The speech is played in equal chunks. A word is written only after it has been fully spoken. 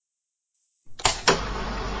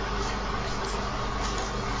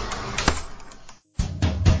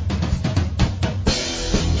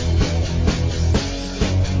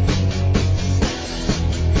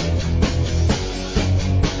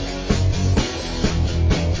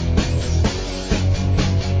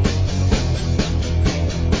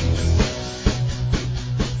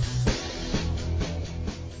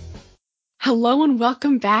Hello and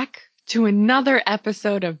welcome back to another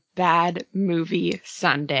episode of Bad Movie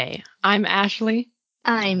Sunday. I'm Ashley.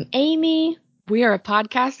 I'm Amy. We are a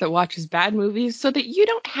podcast that watches bad movies so that you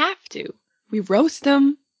don't have to. We roast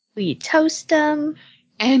them. We toast them.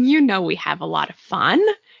 And you know we have a lot of fun,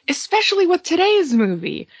 especially with today's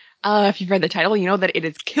movie. If you've read the title, you know that it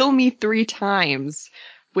is Kill Me 3 Times,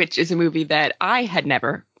 which is a movie that I had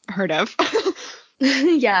never heard of.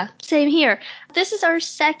 Yeah, same here. This is our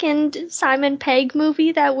second Simon Pegg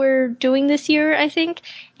movie that we're doing this year, I think.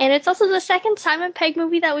 And it's also the second Simon Pegg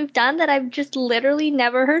movie that we've done that I've just literally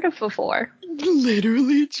never heard of before.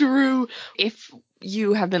 Literally true. If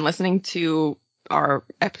you have been listening to our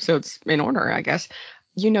episodes in order, I guess,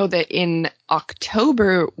 you know that in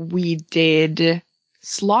October we did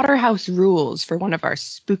Slaughterhouse Rules for one of our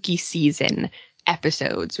spooky season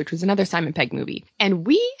episodes, which was another Simon Pegg movie. And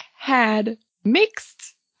we had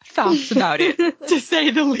mixed thoughts about it, to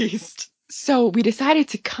say the least. So we decided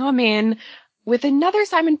to come in with another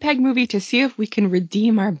Simon Pegg movie to see if we can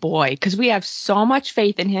redeem our boy, because we have so much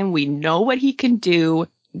faith in him. We know what he can do.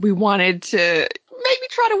 We wanted to maybe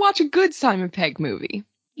try to watch a good Simon Pegg movie.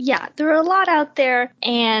 Yeah, there are a lot out there,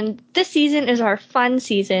 and this season is our fun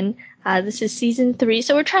season. This is season 3,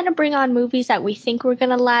 so we're trying to bring on movies that we think we're going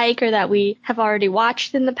to like or that we have already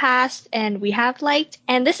watched in the past and we have liked.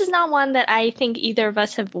 And this is not one that I think either of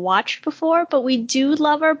us have watched before, but we do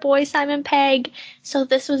love our boy Simon Pegg, so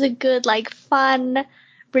this was a good, fun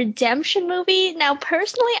redemption movie. Now,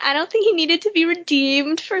 personally, I don't think he needed to be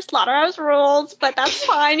redeemed for Slaughterhouse Rules, but that's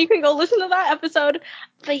fine. You can go listen to that episode.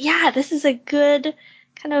 But yeah, this is a good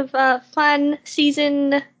kind of fun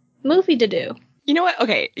season movie to do. You know what?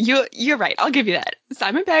 Okay, you're right. I'll give you that.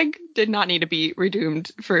 Simon Pegg did not need to be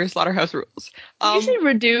redeemed for Slaughterhouse Rules. Did you say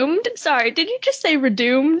redeemed? Sorry, did you just say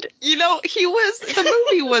redeemed? You know, the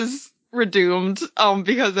movie was redeemed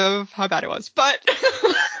because of how bad it was. But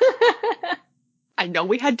I know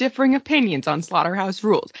we had differing opinions on Slaughterhouse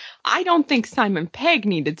Rules. I don't think Simon Pegg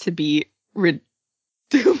needed to be redeemed.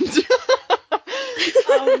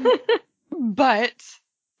 But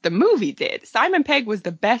the movie did. Simon Pegg was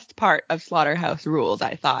the best part of Slaughterhouse Rules,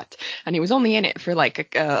 I thought. And he was only in it for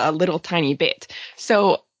a little tiny bit.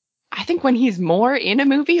 So I think when he's more in a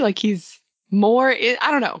movie, he's more in, I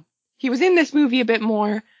don't know. He was in this movie a bit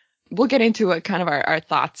more. We'll get into kind of our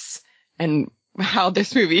thoughts and how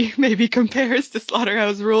this movie maybe compares to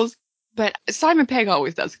Slaughterhouse Rules. But Simon Pegg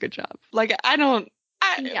always does a good job. We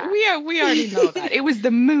already know that. It was the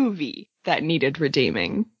movie that needed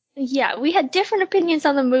redeeming. Yeah, we had different opinions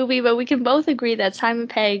on the movie, but we can both agree that Simon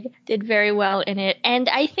Pegg did very well in it. And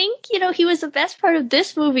I think, he was the best part of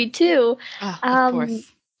this movie, too. Of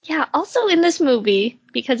course. Yeah, also in this movie,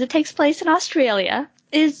 because it takes place in Australia,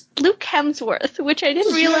 is Luke Hemsworth, which I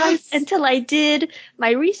didn't realize until I did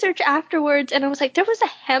my research afterwards. And I was like, there was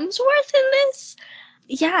a Hemsworth in this?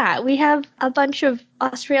 Yeah, we have a bunch of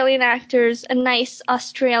Australian actors, a nice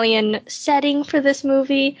Australian setting for this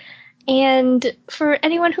movie. And for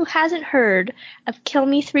anyone who hasn't heard of Kill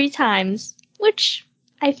Me 3 Times, which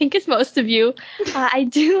I think is most of you, I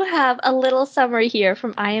do have a little summary here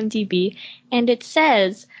from IMDb, and it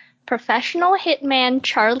says, professional hitman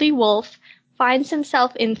Charlie Wolf finds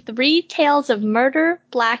himself in 3 tales of murder,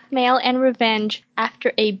 blackmail, and revenge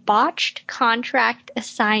after a botched contract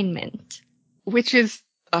assignment. Which is,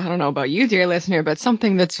 I don't know about you, dear listener, but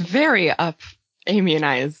something that's very up Amy and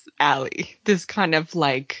I's alley. This kind of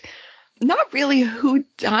not really who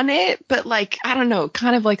done it, but I don't know,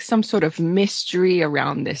 kind of some sort of mystery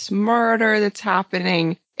around this murder that's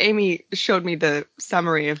happening. Amy showed me the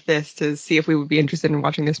summary of this to see if we would be interested in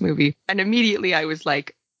watching this movie. And immediately I was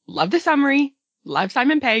like, love the summary, love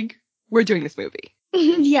Simon Pegg, we're doing this movie.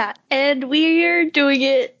 Yeah, and we're doing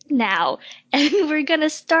it now. And we're going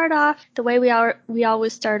to start off the way we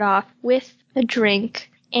always start off, with a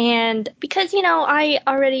drink. And because, I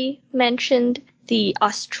already mentioned the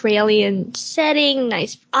Australian setting,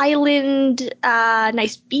 nice island,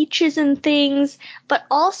 nice beaches and things, but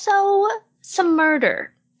also some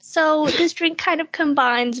murder. So this drink kind of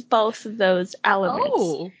combines both of those elements.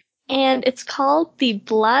 Oh. And it's called the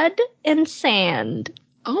Blood and Sand.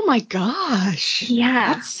 Oh my gosh.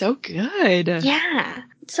 Yeah. That's so good. Yeah.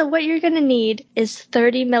 So what you're going to need is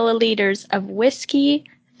 30 milliliters of whiskey,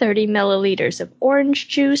 30 milliliters of orange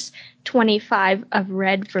juice, 25 of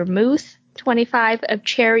red vermouth, 25 of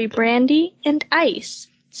cherry brandy, and ice.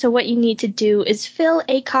 So what you need to do is fill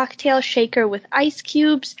a cocktail shaker with ice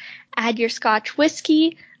cubes, add your Scotch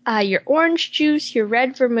whiskey, your orange juice, your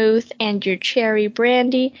red vermouth, and your cherry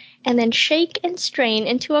brandy, and then shake and strain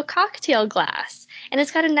into a cocktail glass. And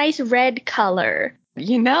it's got a nice red color.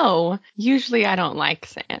 Usually I don't like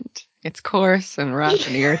sand. It's coarse and rough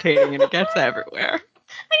and irritating, and it gets everywhere.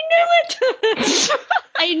 I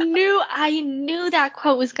knew it. I knew that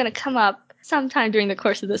quote was going to come up sometime during the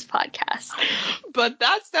course of this podcast. But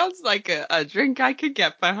that sounds like a drink I could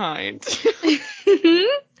get behind.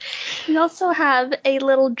 We also have a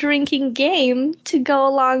little drinking game to go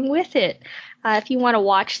along with it. If you want to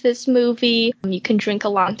watch this movie, you can drink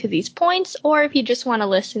along to these points, or if you just want to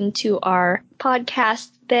listen to our podcast,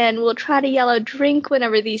 then we'll try to yell a drink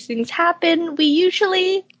whenever these things happen. We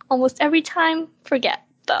usually, almost every time, forget,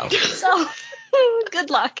 though. So,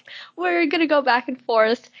 good luck. We're going to go back and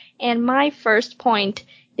forth, and my first point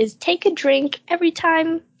is take a drink every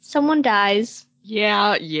time someone dies.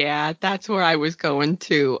 Yeah, that's where I was going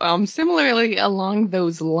to. Similarly, along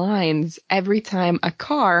those lines, every time a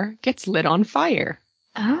car gets lit on fire.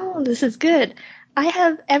 Oh, this is good. I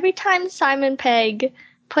have every time Simon Pegg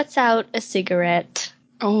puts out a cigarette.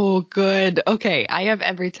 Oh, good. Okay, I have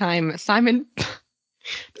every time Simon...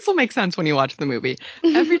 This will make sense when you watch the movie.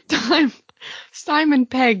 Every time Simon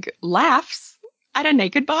Pegg laughs at a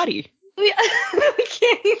naked body.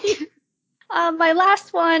 Okay. My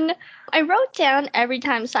last one, I wrote down every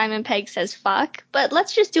time Simon Pegg says fuck, but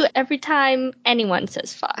let's just do it every time anyone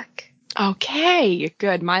says fuck. Okay,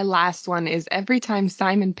 good. My last one is every time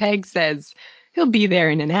Simon Pegg says he'll be there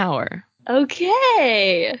in an hour.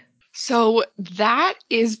 Okay. So that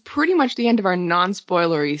is pretty much the end of our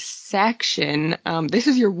non-spoilery section. This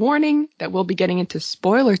is your warning that we'll be getting into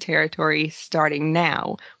spoiler territory starting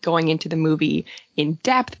now, going into the movie in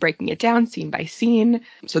depth, breaking it down scene by scene.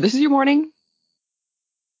 So this is your warning.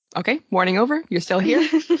 Okay, warning over. You're still here?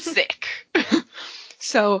 Sick.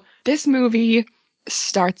 So this movie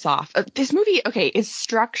starts off. This movie, okay, is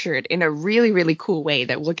structured in a really, really cool way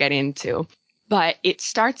that we'll get into. But it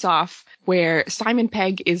starts off where Simon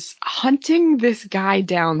Pegg is hunting this guy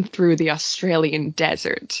down through the Australian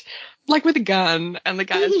desert, like with a gun, and the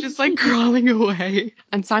guy's just like crawling away.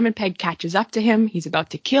 And Simon Pegg catches up to him. He's about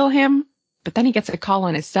to kill him, but then he gets a call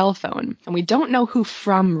on his cell phone, and we don't know who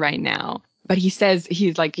from right now. But he says,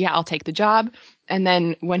 he's like, yeah, I'll take the job. And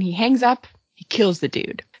then when he hangs up, he kills the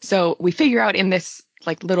dude. So we figure out in this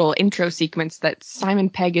like little intro sequence that Simon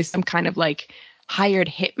Pegg is some kind of like hired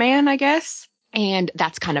hitman, I guess. And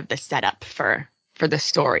that's kind of the setup for the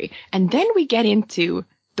story. And then we get into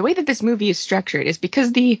the way that this movie is structured is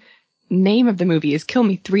because the name of the movie is Kill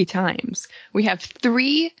Me 3 Times. We have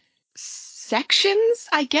 3 sections,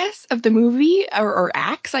 I guess, of the movie, or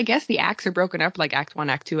acts, I guess. The acts are broken up like Act 1,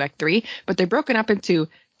 Act 2, Act 3, but they're broken up into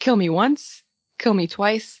Kill Me Once, Kill Me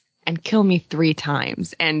Twice, and Kill Me 3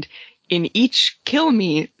 Times. And in each Kill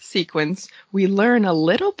Me sequence, we learn a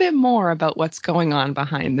little bit more about what's going on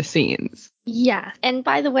behind the scenes. Yeah, and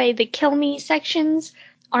by the way, the Kill Me sections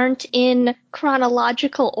aren't in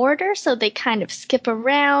chronological order, so they kind of skip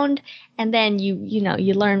around, and then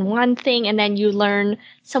you learn one thing, and then you learn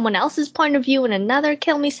someone else's point of view in another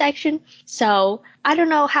Kill Me section. So I don't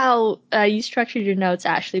know how you structured your notes,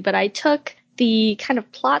 Ashley, but I took the kind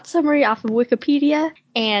of plot summary off of Wikipedia,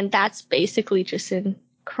 and that's basically just in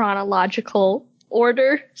chronological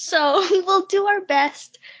order. So we'll do our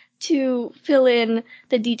best to fill in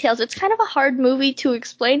the details. It's kind of a hard movie to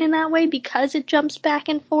explain in that way because it jumps back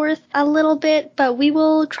and forth a little bit, but we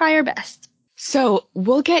will try our best. So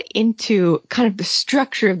we'll get into kind of the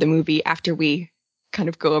structure of the movie after we kind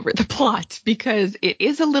of go over the plot, because it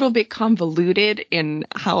is a little bit convoluted in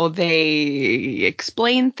how they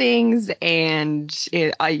explain things, and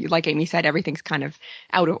like Amy said, everything's kind of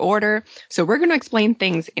out of order. So we're going to explain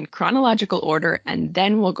things in chronological order, and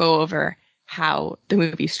then we'll go over how the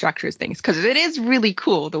movie structures things, because it is really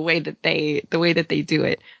cool the way that they do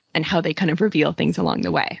it and how they kind of reveal things along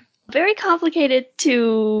the way. Very complicated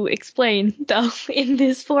to explain though in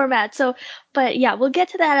this format. So, but yeah, we'll get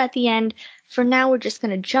to that at the end. For now, we're just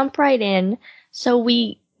going to jump right in. So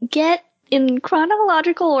we get in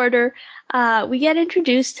chronological order, we get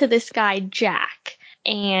introduced to this guy, Jack,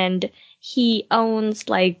 and he owns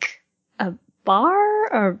like a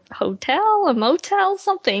bar or hotel, a motel,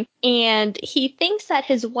 something. And he thinks that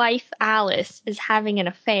his wife, Alice, is having an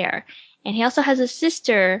affair. And he also has a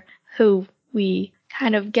sister who we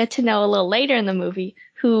kind of get to know a little later in the movie,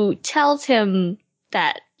 who tells him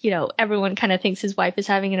that, everyone kind of thinks his wife is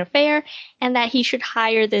having an affair and that he should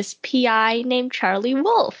hire this PI named Charlie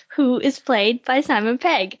Wolf, who is played by Simon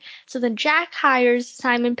Pegg. So then Jack hires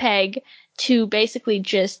Simon Pegg to basically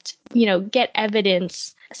just, get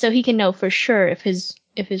evidence so he can know for sure if his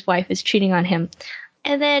wife is cheating on him.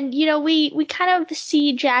 And then, we kind of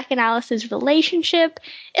see Jack and Alice's relationship.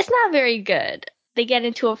 It's not very good. They get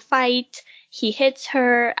into a fight. He hits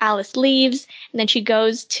her, Alice leaves, and then she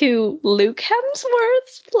goes to Luke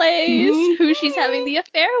Hemsworth's place, who she's having the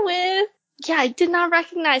affair with. Yeah, I did not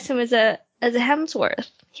recognize him as a Hemsworth.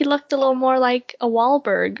 He looked a little more like a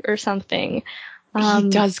Wahlberg or something. He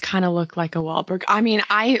does kind of look like a Wahlberg. I mean,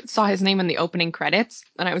 I saw his name in the opening credits,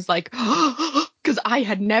 and I was like, because I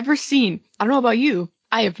had never seen, I don't know about you,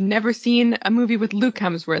 I have never seen a movie with Luke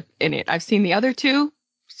Hemsworth in it. I've seen the other two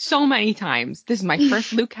so many times. This is my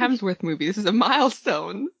first Luke Hemsworth movie. This is a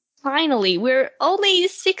milestone. Finally, we're only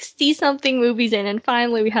 60-something movies in, and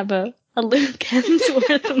finally we have a Luke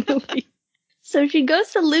Hemsworth movie. So she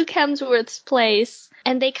goes to Luke Hemsworth's place,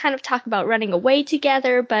 and they kind of talk about running away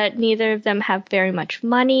together, but neither of them have very much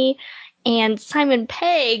money. And Simon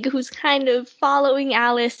Pegg, who's kind of following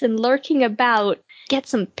Alice and lurking about,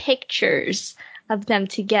 gets some pictures of them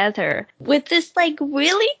together with this, like,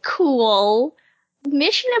 really cool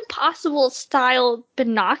Mission Impossible style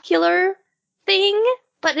binocular thing,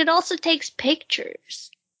 but it also takes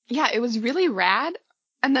pictures. Yeah, it was really rad.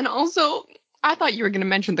 And then also, I thought you were going to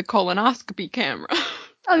mention the colonoscopy camera.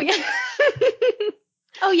 Oh, yeah.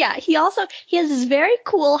 Oh, yeah. He has this very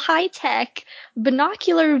cool high-tech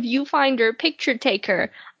binocular viewfinder picture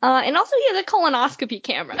taker. And also he has a colonoscopy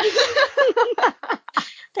camera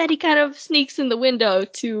that he kind of sneaks in the window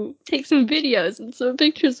to take some videos and some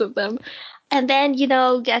pictures of them. And then,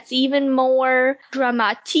 gets even more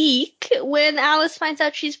dramatique when Alice finds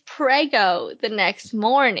out she's preggo the next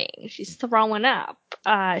morning. She's throwing up.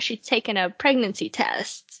 She's taken a pregnancy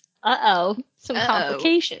test. Some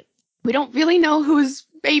complications. We don't really know whose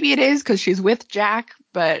baby it is because she's with Jack,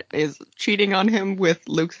 but is cheating on him with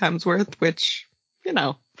Luke Hemsworth, which,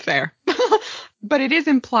 fair. But it is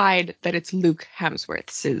implied that it's Luke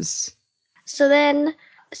Hemsworth's. So then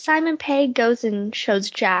Simon Pegg goes and shows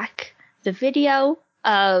Jack the video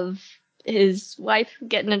of his wife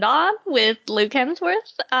getting it on with Luke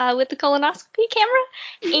Hemsworth with the colonoscopy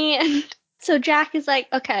camera. And so Jack is like,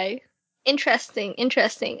 okay, interesting.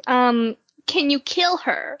 Can you kill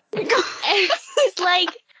her? And he's like,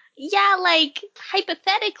 yeah, like,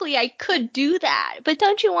 hypothetically, I could do that, but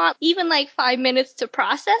don't you want even, 5 minutes to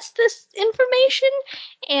process this information?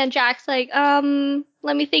 And Jack's like,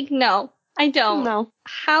 let me think. No, I don't. No.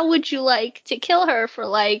 How would you like to kill her for,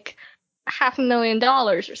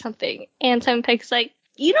 $500,000 or something? And Simon Pegg's like,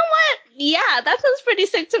 you know what? Yeah, that sounds pretty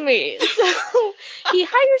sick to me. So he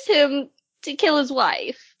hires him to kill his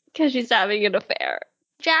wife because she's having an affair.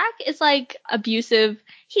 Jack is, abusive.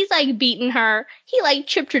 He's, beating her. He,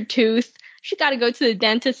 chipped her tooth. She gotta go to the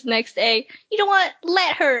dentist the next day. You know what?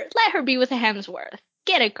 Let her be with a Hemsworth.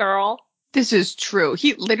 Get it, girl. This is true.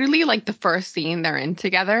 He literally, the first scene they're in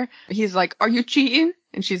together, he's like, are you cheating?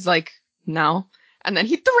 And she's like, no. And then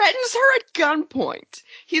he threatens her at gunpoint.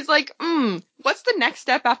 He's like, what's the next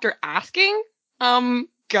step after asking?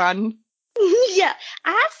 Gun. Yeah.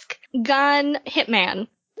 Ask, gun, hitman.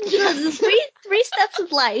 The three steps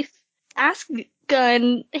of life. Ask,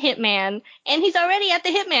 gun, hitman. And he's already at the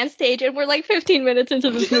hitman stage, and we're 15 minutes into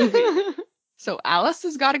this movie. So Alice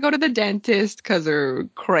has got to go to the dentist because her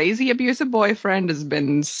crazy abusive boyfriend has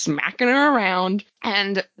been smacking her around.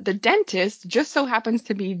 And the dentist just so happens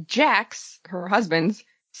to be Jack's, her husband's,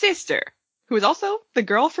 sister, who is also the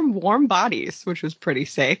girl from Warm Bodies, which was pretty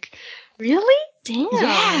sick. Really? Damn.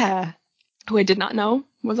 Yeah. Who I did not know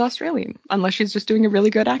was Australian, unless she's just doing a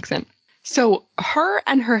really good accent. So her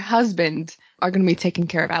and her husband are going to be taking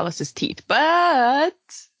care of Alice's teeth. But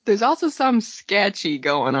there's also some sketchy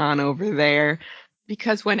going on over there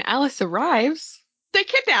because when Alice arrives, they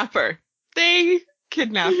kidnap her.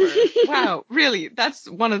 Wow, really? That's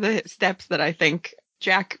one of the steps that I think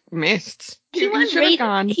Jack missed. He should have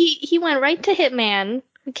gone. He went right to Hitman.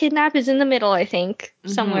 Kidnap is in the middle, I think,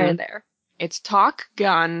 somewhere in there. It's talk,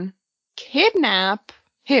 gun, kidnap,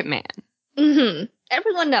 Hitman.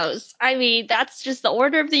 Everyone knows. I mean, that's just the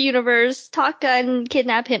order of the universe. Talk, gun,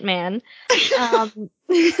 kidnap, Hitman.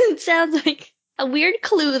 It sounds like a weird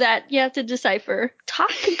clue that you have to decipher.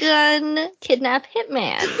 Talk, gun, kidnap,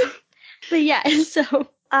 Hitman. But yeah, so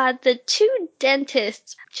the two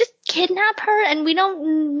dentists just kidnap her, and we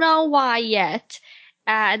don't know why yet.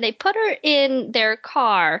 And they put her in their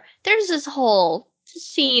car. There's this whole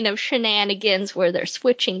scene of shenanigans where they're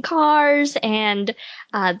switching cars, and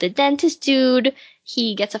the dentist dude,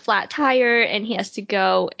 he gets a flat tire and he has to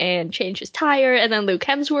go and change his tire, and then Luke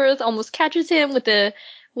Hemsworth almost catches him with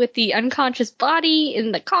the unconscious body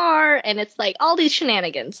in the car, and it's all these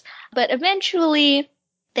shenanigans. But eventually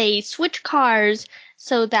they switch cars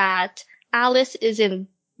so that Alice is in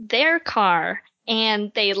their car,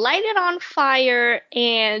 and they light it on fire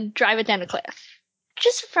and drive it down a cliff.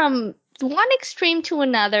 Just from one extreme to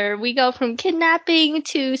another. We go from kidnapping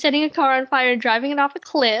to setting a car on fire and driving it off a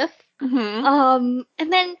cliff. Mm-hmm.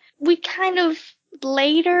 And then we kind of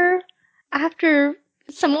later, after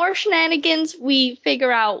some more shenanigans, we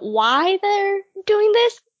figure out why they're doing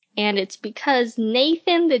this. And it's because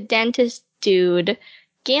Nathan, the dentist dude,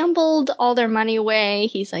 gambled all their money away.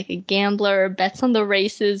 He's like a gambler, bets on the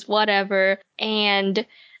races, whatever. And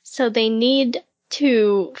so they need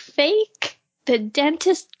to fake the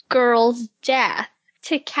dentist girl's death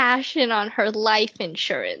to cash in on her life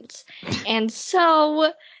insurance. And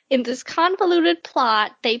so, in this convoluted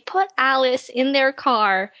plot, they put Alice in their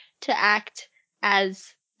car to act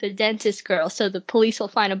as the dentist girl, so the police will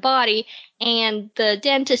find a body, and the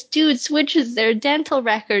dentist dude switches their dental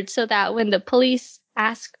records so that when the police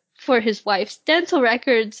ask for his wife's dental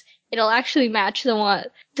records, it'll actually match the one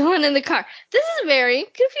in the car. This is very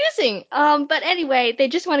confusing. But anyway, they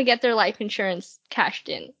just want to get their life insurance cashed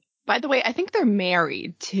in. By the way, I think they're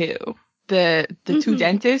married too. The two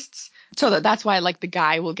dentists. So that's why like the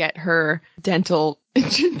guy will get her not dental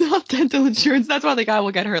insurance. That's why the guy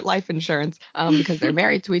will get her life insurance, because they're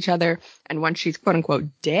married to each other. And once she's quote unquote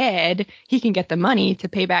dead, he can get the money to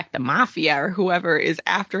pay back the mafia or whoever is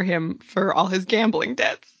after him for all his gambling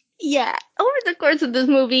debts. Yeah, over the course of this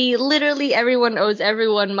movie, literally everyone owes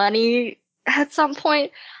everyone money at some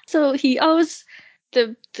point. So he owes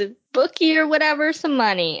the bookie or whatever some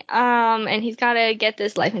money, and he's got to get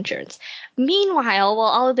this life insurance. Meanwhile, while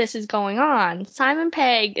all of this is going on, Simon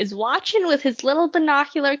Pegg is watching with his little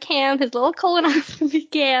binocular cam, his little colonoscopy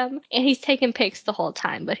cam, and he's taking pics the whole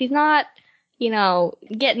time. But he's not,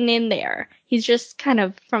 getting in there. He's just kind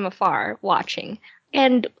of from afar watching.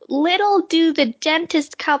 And little do the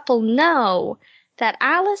dentist couple know that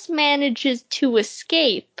Alice manages to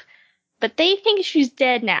escape, but they think she's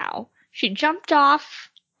dead now. She jumped off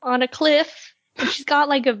on a cliff, and she's got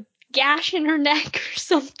like a gash in her neck or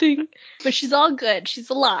something. But she's all good. She's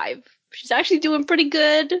alive. She's actually doing pretty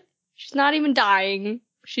good. She's not even dying.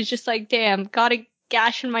 She's just like, damn, got a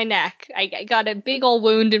gash in my neck. I got a big old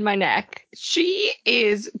wound in my neck. She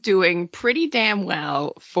is doing pretty damn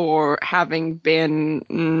well for having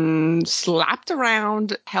been slapped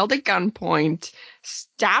around, held at gunpoint,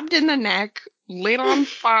 stabbed in the neck, lit on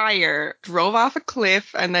fire, drove off a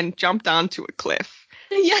cliff, and then jumped onto a cliff.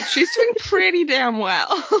 Yeah. She's doing pretty damn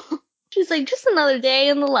well. She's like, just another day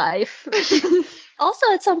in the life.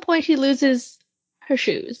 Also, at some point, she loses her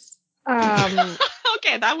shoes.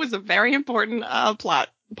 Okay, that was a very important plot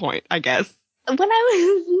point, I guess. When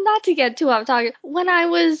I was, not to get too off topic, when I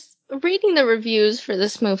was reading the reviews for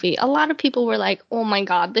this movie, a lot of people were like, oh my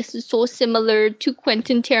god, this is so similar to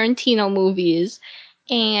Quentin Tarantino movies.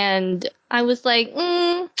 And I was like,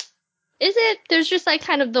 is it? There's just like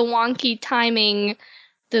kind of the wonky timing,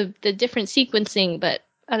 the different sequencing, but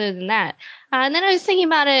other than that. And then I was thinking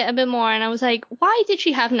about it a bit more, and I was like, why did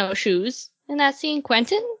she have no shoes in that scene?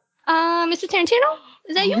 Quentin? Mr. Tarantino?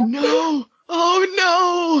 Is that you? Oh no! Oh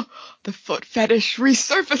no! The foot fetish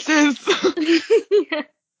resurfaces!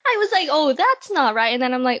 I was like, oh, that's not right. And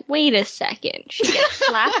then I'm like, wait a second. She gets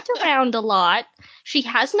slapped around a lot. She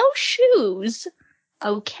has no shoes.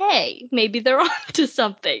 Okay, maybe they're onto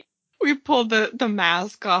something. We pulled the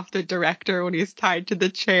mask off the director when he's tied to the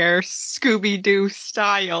chair, Scooby-Doo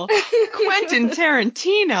style. Quentin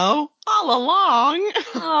Tarantino, all along.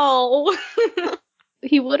 Oh.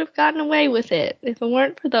 He would have gotten away with it if it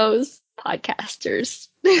weren't for those podcasters.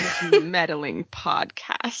 Meddling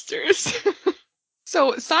podcasters.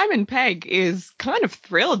 So Simon Pegg is kind of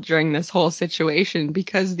thrilled during this whole situation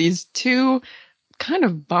because these two kind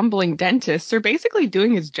of bumbling dentists are basically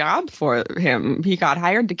doing his job for him. He got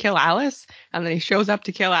hired to kill Alice, and then he shows up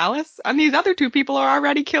to kill Alice, and these other two people are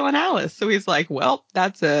already killing Alice. So he's like, well,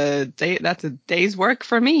 that's a day's work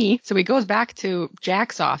for me. So he goes back to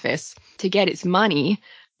Jack's office to get his money.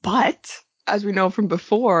 But as we know from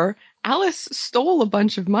before, Alice stole a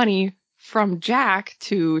bunch of money from Jack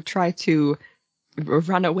to try to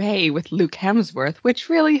run away with Luke Hemsworth, which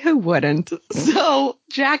really, who wouldn't? So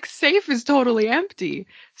Jack's safe is totally empty.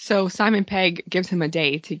 So Simon Pegg gives him a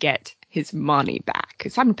day to get his money back.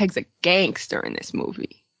 Simon Pegg's a gangster in this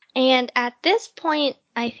movie. And at this point,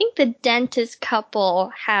 I think the dentist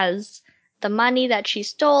couple has the money that she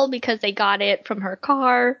stole because they got it from her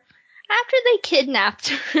car after they kidnapped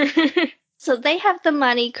her. So they have the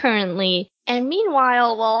money currently. And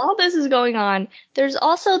meanwhile, while all this is going on, there's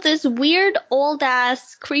also this weird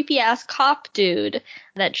old-ass, creepy-ass cop dude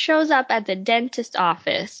that shows up at the dentist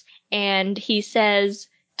office. And he says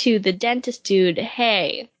to the dentist dude,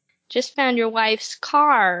 hey, just found your wife's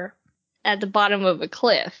car at the bottom of a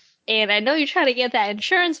cliff. And I know you're trying to get that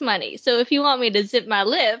insurance money. So if you want me to zip my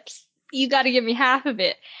lips, you gotta give me half of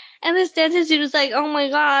it. And this dentist dude was like, oh my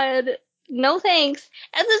god, no thanks.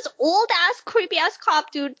 And this old ass, creepy ass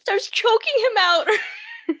cop dude starts choking him out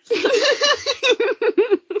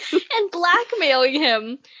and blackmailing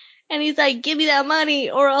him. And he's like, give me that money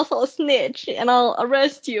or else I'll snitch and I'll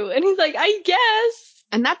arrest you. And he's like, I guess.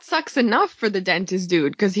 And that sucks enough for the dentist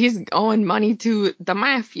dude, because he's owing money to the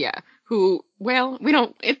mafia, who, well, we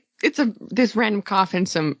don't, it's this random cough and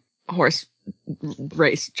some horse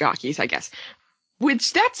race jockeys, I guess.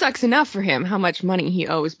 Which, that sucks enough for him, how much money he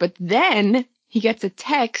owes. But then he gets a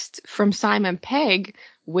text from Simon Pegg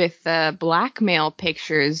with blackmail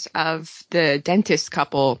pictures of the dentist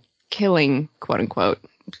couple killing, quote unquote,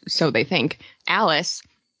 so they think, Alice,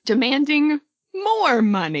 demanding more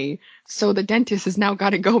money. So the dentist has now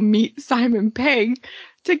got to go meet Simon Pegg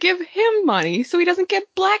to give him money so he doesn't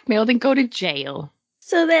get blackmailed and go to jail.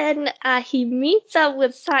 So then he meets up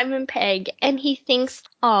with Simon Pegg, and he thinks,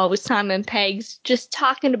 oh, Simon Pegg's just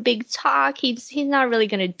talking a big talk. He's not really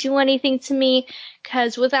going to do anything to me,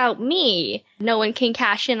 because without me, no one can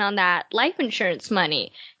cash in on that life insurance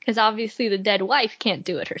money, because obviously the dead wife can't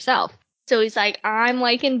do it herself. So he's like, I'm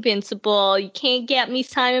like invincible. You can't get me,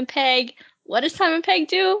 Simon Pegg. What does Simon Pegg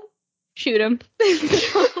do? Shoot him.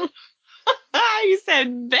 You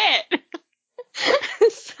said bet.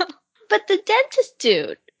 But the dentist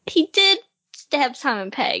dude, he did stab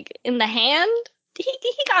Simon Pegg in the hand. He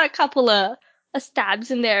got a couple of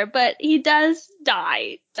stabs in there, but he does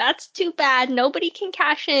die. That's too bad. Nobody can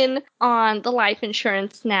cash in on the life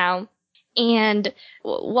insurance now. And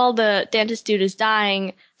while the dentist dude is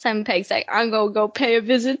dying, Simon Pegg's like, I'm gonna go pay a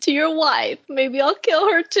visit to your wife. Maybe I'll kill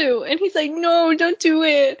her too. And he's like, no, don't do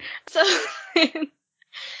it. So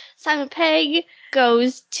Simon Pegg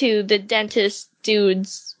goes to the dentist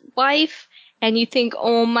dude's wife, and you think,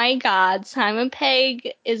 oh my god, Simon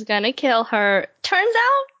Pegg is gonna kill her. Turns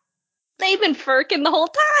out, they've been furking the whole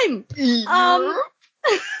time.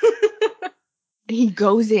 He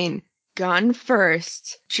goes in, gun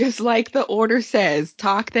first, just like the order says,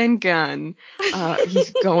 talk then gun.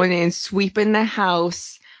 He's going in, sweeping the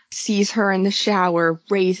house, sees her in the shower,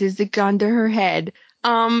 raises the gun to her head,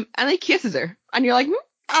 and then kisses her. And you're like,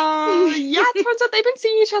 yeah, it turns out they've been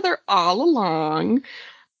seeing each other all along.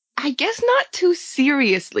 I guess not too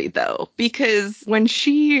seriously, though, because when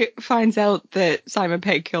she finds out that Simon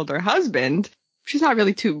Pegg killed her husband, she's not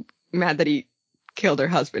really too mad that he killed her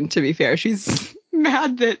husband, to be fair. She's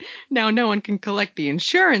mad that now no one can collect the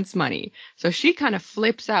insurance money. So she kind of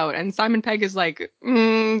flips out, and Simon Pegg is like,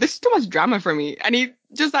 this is too much drama for me. And he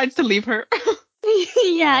decides to leave her.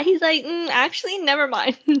 Yeah, he's like, actually, never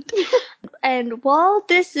mind. And while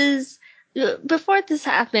before this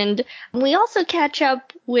happened, we also catch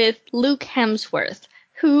up with Luke Hemsworth,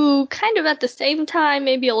 who kind of at the same time,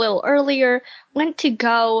 maybe a little earlier, went to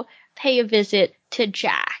go pay a visit to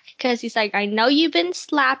Jack. Because he's like, I know you've been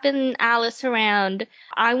slapping Alice around.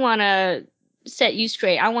 I want to set you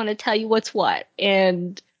straight. I want to tell you what's what.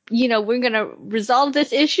 And, we're going to resolve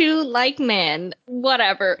this issue like men.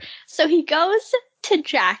 Whatever. So he goes to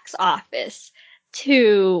Jack's office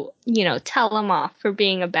to, tell him off for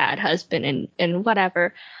being a bad husband and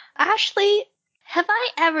whatever. Ashley, have I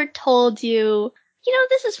ever told you,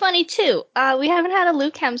 this is funny too. We haven't had a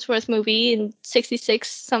Luke Hemsworth movie in 66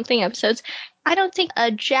 something episodes. I don't think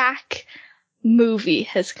a Jack movie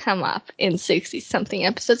has come up in 60 something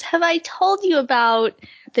episodes. Have I told you about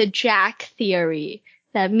the Jack theory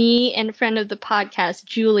that me and a friend of the podcast,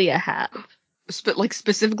 Julia, have?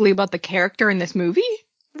 Specifically about the character in this movie?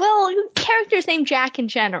 Well, characters named Jack in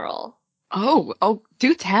general. Oh,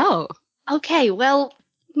 do tell. Okay, well,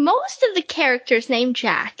 most of the characters named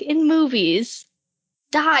Jack in movies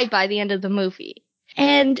die by the end of the movie.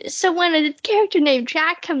 And so when a character named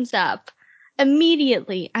Jack comes up,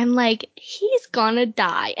 immediately I'm like, he's gonna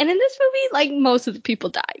die. And in this movie, most of the people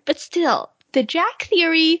die. But still, the Jack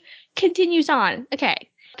theory continues on. Okay,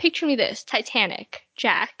 picture me this. Titanic.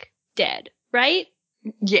 Jack, dead, right?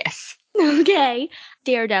 Yes. Okay.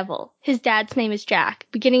 Daredevil. His dad's name is Jack.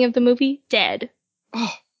 Beginning of the movie, dead.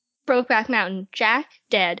 Oh. Brokeback Mountain. Jack,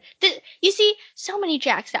 dead. You see, so many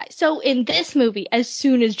Jacks die. So in this movie, as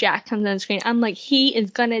soon as Jack comes on screen, I'm like, he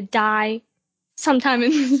is gonna die sometime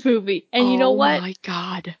in this movie. And you know what? Oh my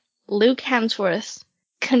god. Luke Hemsworth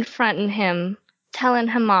confronting him, telling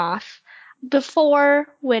him off. Before,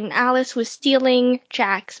 when Alice was stealing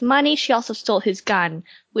Jack's money, she also stole his gun,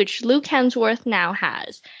 which Luke Hemsworth now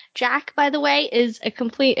has. Jack, by the way, is a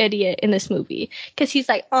complete idiot in this movie. Because he's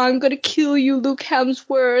like, I'm gonna kill you, Luke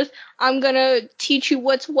Hemsworth. I'm gonna teach you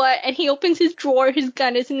what's what. And he opens his drawer, his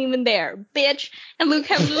gun isn't even there. Bitch. And Luke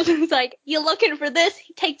Hemsworth is like, you looking for this?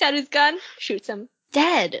 He takes out his gun, shoots him.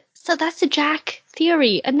 dead. So that's the Jack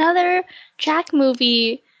theory. Another Jack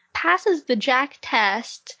movie passes the Jack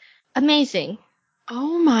test. Amazing.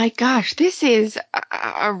 Oh my gosh, this is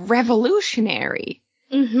a revolutionary.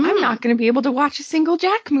 Mm-hmm. I'm not going to be able to watch a single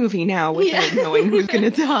Jack movie now without knowing who's going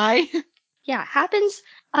to die. Yeah, happens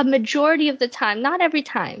a majority of the time. Not every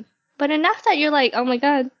time, but enough that you're like, oh my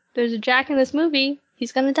god, there's a Jack in this movie.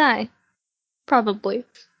 He's going to die. Probably.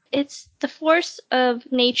 It's the force of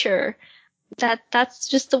nature. That's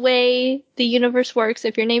just the way the universe works.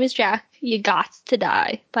 If your name is Jack, you got to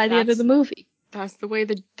die by the end of the movie. That's the way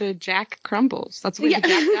the Jack crumbles. That's the way the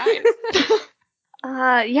Jack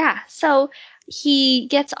dies. Yeah. So he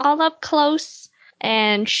gets all up close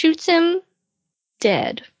and shoots him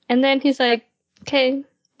dead. And then he's like, okay,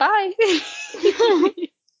 bye.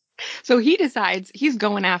 So he decides he's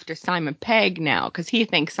going after Simon Pegg now because he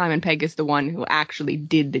thinks Simon Pegg is the one who actually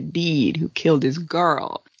did the deed, who killed his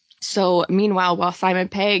girl. So meanwhile, while Simon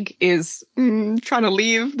Pegg is trying to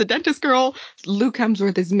leave the dentist girl, Luke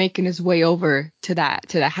Hemsworth is making his way over to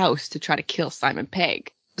the house to try to kill Simon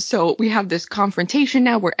Pegg. So we have this confrontation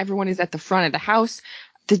now where everyone is at the front of the house.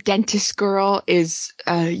 The dentist girl is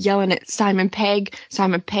yelling at Simon Pegg.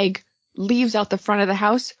 Simon Pegg leaves out the front of the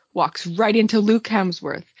house, walks right into Luke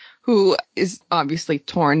Hemsworth, who is obviously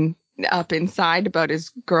torn up inside about his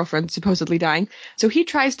girlfriend supposedly dying. So he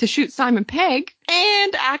tries to shoot Simon Pegg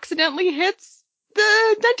and accidentally hits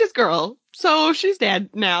the dentist girl. So she's dead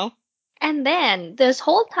now. And then this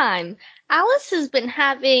whole time, Alice has been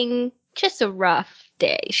having just a rough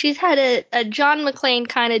day. She's had a John McClane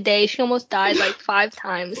kind of day. She almost died like 5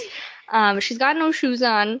 times. She's got no shoes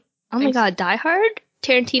on. Oh my god, Die Hard?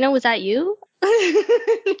 Tarantino, was that you?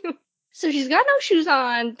 So she's got no shoes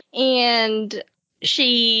on, and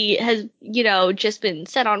she has, just been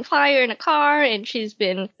set on fire in a car, and she's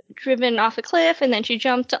been driven off a cliff, and then she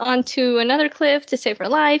jumped onto another cliff to save her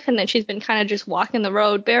life, and then she's been kind of just walking the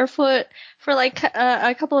road barefoot for like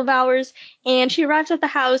a couple of hours, and she arrives at the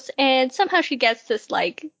house, and somehow she gets this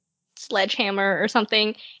like sledgehammer or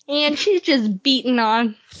something, and she's just beating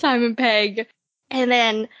on Simon Pegg, and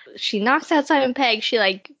then she knocks out Simon Pegg. She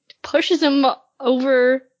like pushes him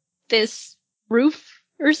over this roof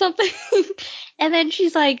or something. And then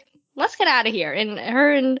she's like, let's get out of here. And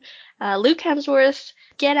her and Luke Hemsworth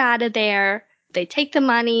get out of there. They take the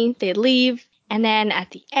money, they leave. And then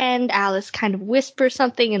at the end, Alice kind of whispers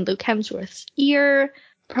something in Luke Hemsworth's ear,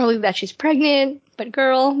 probably that she's pregnant. But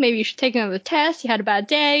girl, maybe you should take another test. You had a bad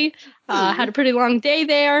day. Had a pretty long day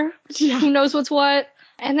there. Yeah. Who knows what's what.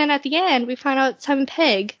 And then at the end, we find out Simon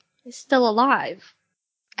Pegg is still alive.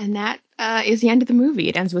 And that is the end of the movie.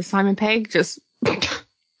 It ends with Simon Pegg just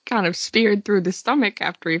kind of speared through the stomach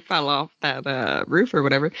after he fell off that roof or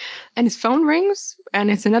whatever. And his phone rings, and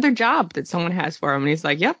it's another job that someone has for him. And he's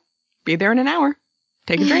like, yep, be there in an hour.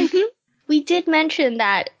 Take a drink. We did mention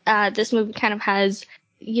that this movie kind of has,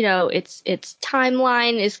 its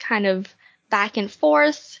timeline is kind of back and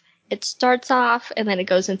forth. It starts off, and then it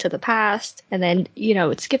goes into the past, and then,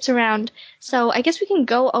 it skips around. So I guess we can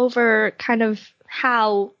go over kind of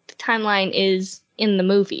how the timeline is in the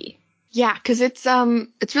movie. Yeah, because it's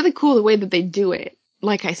really cool the way that they do it.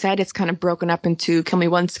 Like I said, it's kind of broken up into Kill Me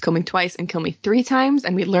Once, Kill Me Twice, and Kill Me 3 times,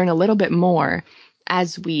 and we learn a little bit more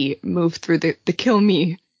as we move through the Kill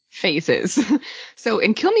Me phases. So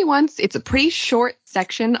in Kill Me Once, it's a pretty short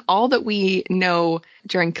section. All that we know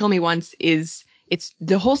during Kill Me Once is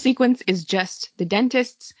the whole sequence is just the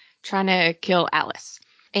dentists trying to kill Alice,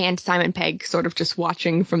 and Simon Pegg sort of just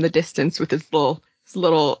watching from the distance with his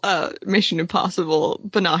little Mission Impossible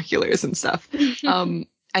binoculars and stuff. And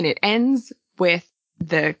it ends with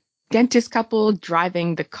the dentist couple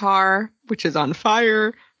driving the car, which is on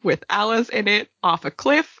fire, with Alice in it, off a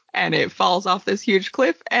cliff, and it falls off this huge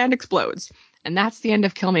cliff and explodes. And that's the end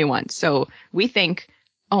of Kill Me Once. So we think,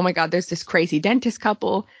 oh my god, there's this crazy dentist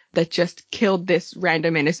couple that just killed this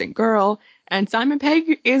random innocent girl, and Simon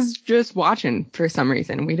Pegg is just watching for some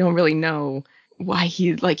reason. We don't really know why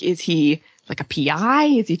is he like a PI?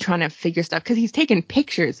 Is he trying to figure stuff? Because he's taking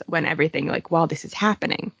pictures when everything, while this is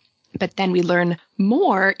happening. But then we learn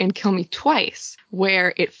more in Kill Me Twice,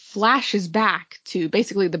 where it flashes back to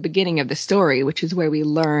basically the beginning of the story, which is where we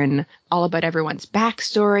learn all about everyone's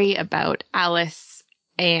backstory, about Alice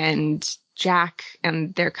and Jack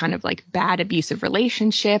and their kind of bad abusive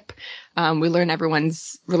relationship. We learn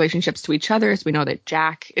everyone's relationships to each other. So we know that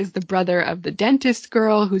Jack is the brother of the dentist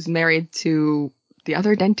girl who's married to the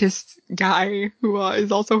other dentist guy who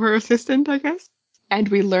is also her assistant, I guess. And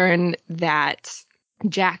we learn that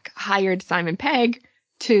Jack hired Simon Pegg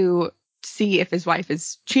to see if his wife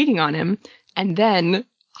is cheating on him, and then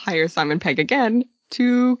hire Simon Pegg again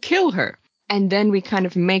to kill her. And then we kind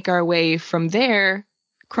of make our way from there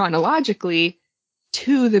chronologically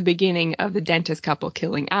to the beginning of the dentist couple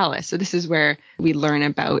killing Alice. So this is where we learn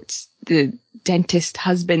about the dentist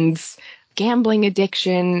husband's gambling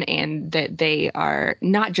addiction and that they are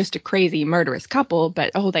not just a crazy murderous couple,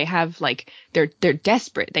 but they have they're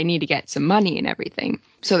desperate. They need to get some money and everything.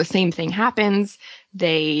 So the same thing happens.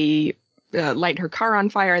 They light her car on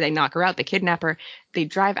fire. They knock her out. They kidnap her. They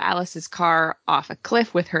drive Alice's car off a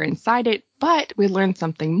cliff with her inside it. But we learn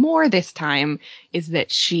something more this time, is that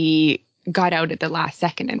she got out at the last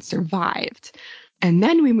second and survived. And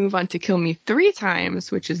then we move on to Kill Me Three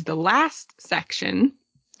Times, which is the last section,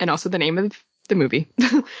 and also the name of the movie,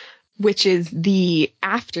 which is the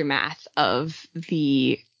aftermath of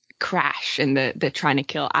the crash and the trying to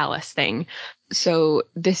kill Alice thing. So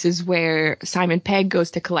this is where Simon Pegg goes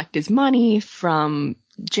to collect his money from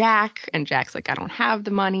Jack, and Jack's like, I don't have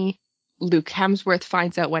the money. Luke Hemsworth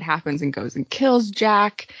finds out what happens and goes and kills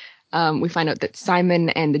Jack. We find out that Simon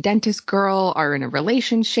and the dentist girl are in a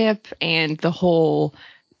relationship, and the whole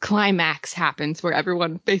climax happens where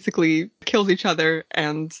everyone basically kills each other,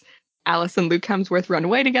 and Alice and Luke Hemsworth run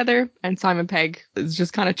away together, and Simon Pegg is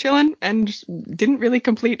just kind of chilling and didn't really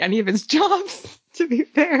complete any of his jobs, to be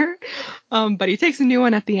fair. But he takes a new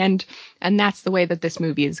one at the end, and that's the way that this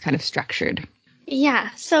movie is kind of structured. Yeah,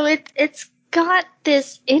 so it's got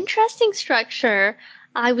this interesting structure.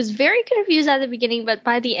 I was very confused at the beginning, but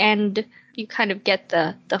by the end, you kind of get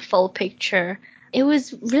the full picture. It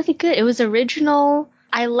was really good. It was original.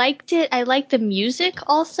 I liked it. I liked the music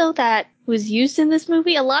also that was used in this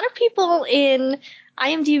movie. A lot of people in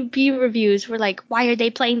IMDb reviews were like, why are they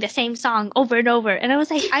playing the same song over and over? And I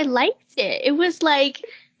was like, I liked it. It was like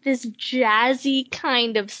this jazzy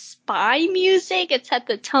kind of spy music. It set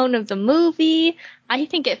the tone of the movie. I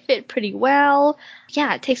think it fit pretty well.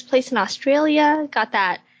 Yeah, it takes place in Australia. Got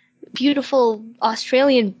that beautiful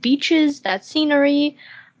Australian beaches, that scenery.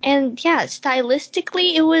 And yeah,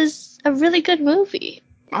 stylistically, it was a really good movie.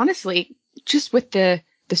 Honestly, just with the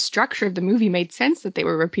structure of the movie made sense that they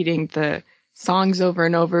were repeating the songs over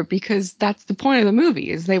and over, because that's the point of the movie,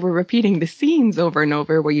 is they were repeating the scenes over and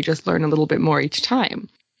over where you just learn a little bit more each time.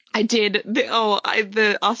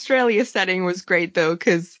 The Australia setting was great though,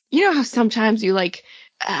 because you know how sometimes you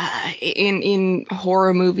in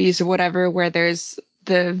horror movies or whatever, where there's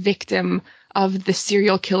the victim of the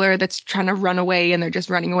serial killer that's trying to run away and they're just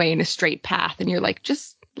running away in a straight path, and you're like,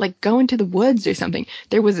 just go into the woods or something.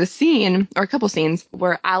 There was a scene, or a couple scenes,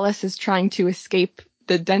 where Alice is trying to escape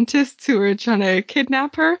the dentists who are trying to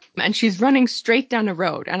kidnap her, and she's running straight down a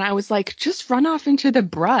road, and I was like, just run off into the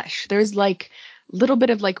brush. There's little bit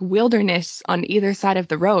of wilderness on either side of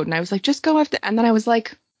the road, and I was like, just go after. And then I was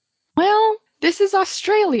like, well, this is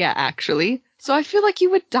Australia actually, so I feel like you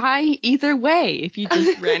would die either way if you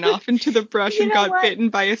just ran off into the brush and got bitten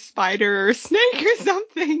by a spider or a snake or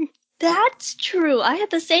something. That's true. I had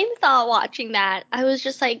the same thought watching that. I was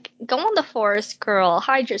just like, go in the forest, girl,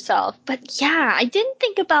 hide yourself. But yeah, I didn't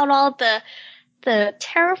think about all the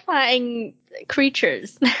terrifying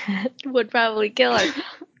creatures that would probably kill her.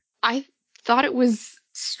 I thought it was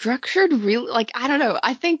structured really, I don't know.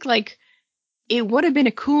 I think it would have been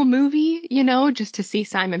a cool movie, just to see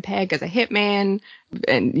Simon Pegg as a hitman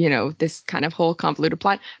and, this kind of whole convoluted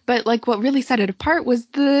plot. But what really set it apart was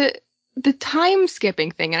the time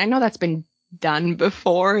skipping thing. And I know that's been done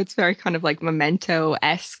before. It's very kind of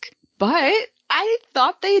Memento-esque, but I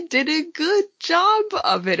thought they did a good job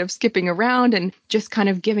of it, of skipping around and just kind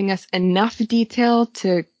of giving us enough detail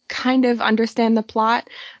to kind of understand the plot,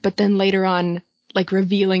 but then later on,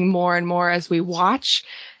 revealing more and more as we watch.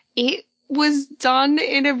 It was done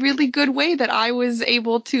in a really good way that I was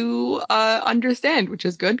able to understand, which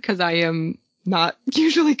is good because I am not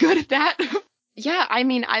usually good at that. Yeah, I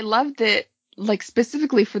mean, I loved it,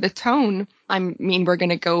 specifically for the tone. I mean, we're going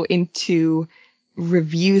to go into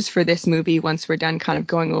reviews for this movie once we're done kind of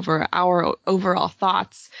going over our overall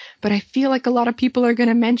thoughts. But I feel like a lot of people are going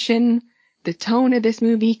to mention the tone of this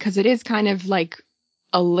movie because it is kind of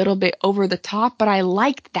a little bit over the top, but I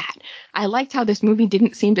liked that. I liked how this movie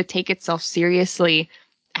didn't seem to take itself seriously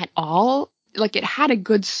at all. It had a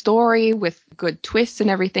good story with good twists and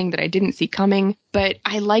everything that I didn't see coming, but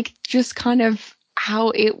I liked just kind of how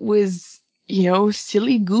it was,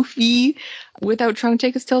 silly, goofy, without trying to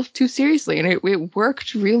take itself too seriously. And it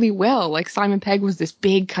worked really well. Simon Pegg was this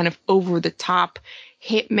big kind of over the top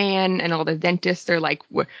hitman, and all the dentists are like,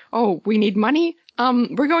 oh, we need money?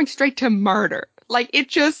 We're going straight to murder. It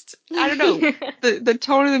just, I don't know, the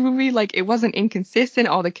tone of the movie, it wasn't inconsistent.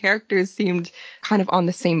 All the characters seemed kind of on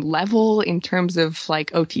the same level in terms of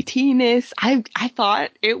OTT-ness. I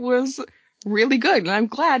thought it was really good. And I'm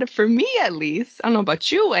glad, for me at least, I don't know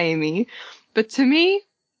about you, Amy, but to me,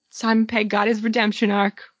 Simon Pegg got his redemption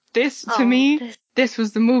arc. To me, this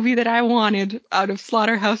was the movie that I wanted out of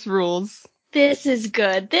Slaughterhouse Rules. This is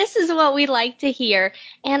good. This is what we like to hear.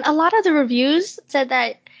 And a lot of the reviews said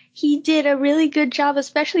that he did a really good job,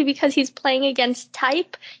 especially because he's playing against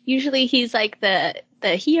type. Usually he's like the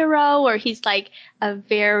hero, or he's like a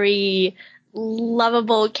very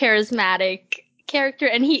lovable, charismatic character,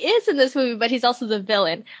 and he is in this movie, but he's also the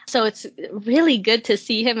villain. So it's really good to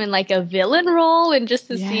see him in like a villain role, and just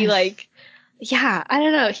to see like, yeah, I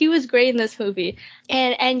don't know. He was great in this movie.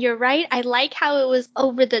 And you're right. I like how it was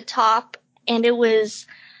over the top, and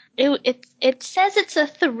it says it's a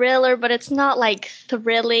thriller, but it's not like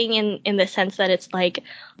thrilling in the sense that it's like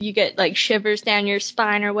you get like shivers down your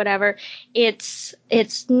spine or whatever. It's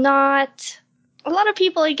not. A lot of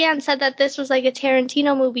people again said that this was like a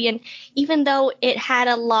Tarantino movie, and even though it had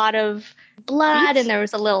a lot of blood and there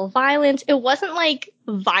was a little violence, it wasn't like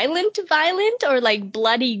violent or like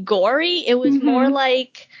bloody gory. It was more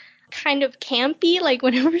like kind of campy. Like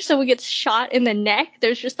whenever someone gets shot in the neck,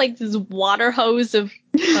 there's just like this water hose of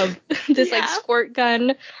this like squirt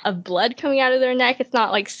gun of blood coming out of their neck. It's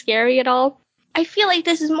not like scary at all. I feel like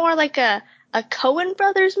this is more like a Coen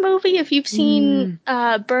Brothers movie. If you've seen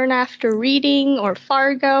Burn After Reading or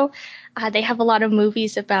Fargo, they have a lot of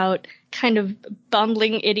movies about kind of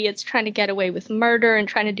bumbling idiots trying to get away with murder and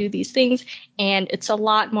trying to do these things, and it's a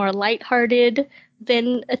lot more lighthearted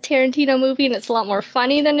than a Tarantino movie, and it's a lot more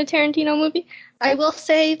funny than a Tarantino movie. I will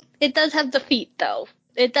say it does have the feet, though.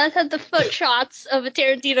 It does have the foot shots of a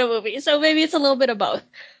Tarantino movie, so maybe it's a little bit of both.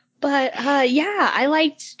 But yeah, I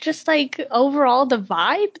liked just like overall the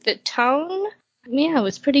vibe, the tone. Yeah, it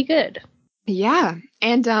was pretty good. Yeah,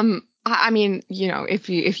 and I mean, you know, if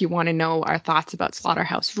you want to know our thoughts about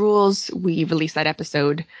Slaughterhouse Rules, we released that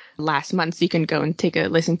episode last month, so you can go and take a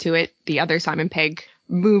listen to it. The other Simon Pegg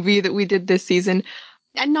movie that we did this season.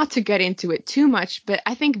 And not to get into it too much, but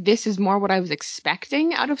I think this is more what I was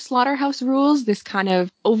expecting out of Slaughterhouse Rules, this kind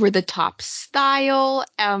of over-the-top style,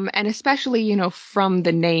 and especially, you know, from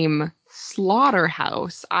the name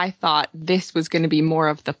Slaughterhouse, I thought this was going to be more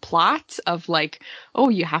of the plot of like, oh,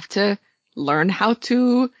 you have to learn how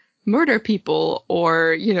to murder people,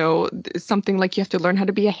 or, you know, something like you have to learn how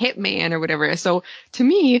to be a hitman or whatever. So to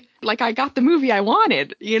me, like, I got the movie I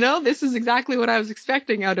wanted, you know, this is exactly what I was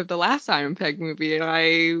expecting out of the last Simon Pegg movie, and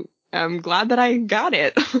I am glad that I got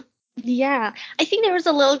it. Yeah, I think there was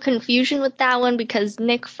a little confusion with that one because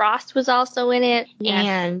Nick Frost was also in it,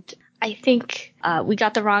 and I think we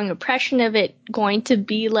got the wrong impression of it going to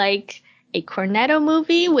be like a Cornetto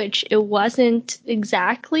movie, which it wasn't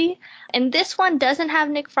exactly. And this one doesn't have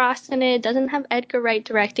Nick Frost in it, doesn't have Edgar Wright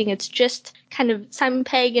directing. It's just kind of Simon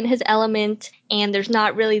Pegg and his element, and there's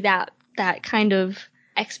not really that kind of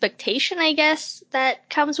expectation, I guess, that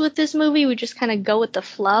comes with this movie. We just kind of go with the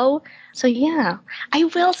flow. So yeah, I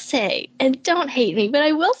will say, and don't hate me, but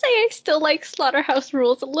I will say I still like Slaughterhouse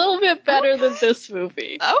Rules a little bit better than this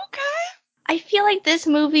movie. Okay. I feel like this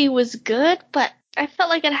movie was good, but I felt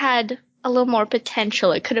like it had a little more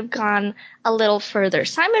potential. It could have gone a little further.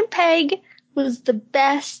 Simon Pegg was the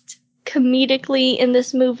best comedically in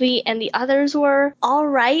this movie, and the others were all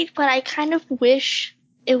right, but I kind of wish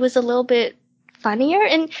it was a little bit funnier.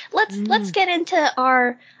 And let's get into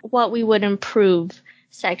our what we would improve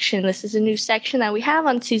section. This is a new section that we have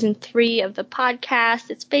on season 3 of the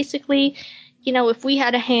podcast. It's basically, you know, if we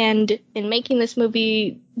had a hand in making this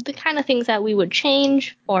movie, the kind of things that we would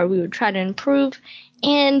change or we would try to improve.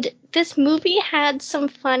 And this movie had some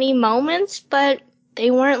funny moments, but they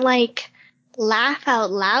weren't like laugh out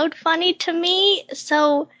loud funny to me.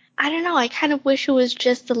 So I don't know. I kind of wish it was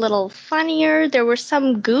just a little funnier. There were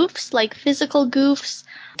some goofs, like physical goofs,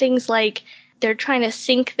 things like they're trying to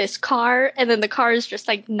sink this car and then the car is just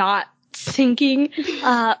like not sinking.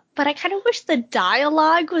 But I kind of wish the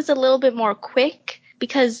dialogue was a little bit more quick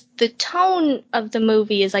because the tone of the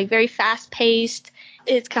movie is like very fast paced.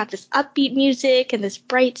 It's got this upbeat music and this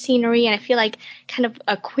bright scenery, and I feel like kind of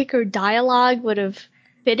a quicker dialogue would have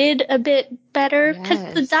fitted a bit better because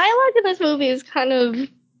the dialogue in this movie is kind of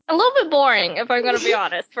a little bit boring, if I'm going to be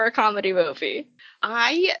honest, for a comedy movie.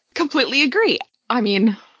 I completely agree. I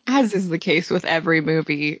mean, as is the case with every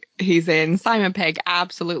movie he's in, Simon Pegg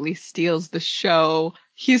absolutely steals the show.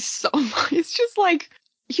 He's just like,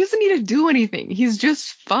 he doesn't need to do anything. He's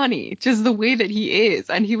just funny, just the way that he is.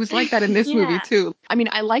 And he was like that in this movie too. I mean,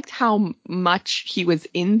 I liked how much he was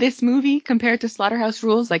in this movie compared to Slaughterhouse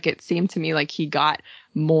Rules. Like, it seemed to me like he got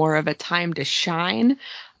more of a time to shine.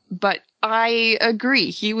 But I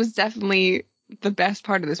agree. He was definitely the best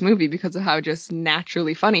part of this movie because of how just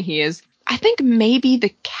naturally funny he is. I think maybe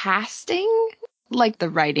the casting, like the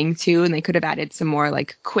writing too, and they could have added some more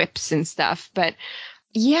like quips and stuff. But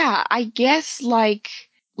yeah, I guess like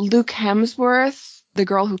Luke Hemsworth, the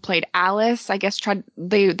girl who played Alice, I guess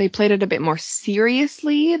they played it a bit more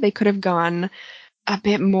seriously. They could have gone a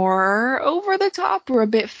bit more over the top or a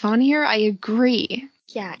bit funnier. I agree.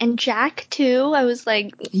 Yeah, and Jack too. I was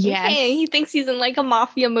like, yes. Okay, he thinks he's in like a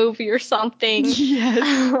mafia movie or something.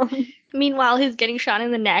 Yes. Meanwhile, he's getting shot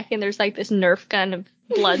in the neck, and there's like this Nerf gun of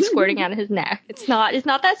blood squirting out of his neck. It's not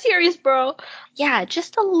that serious, bro. Yeah,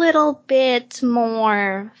 just a little bit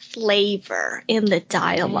more flavor in the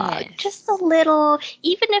dialogue. Yes. Just a little,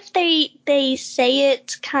 even if they say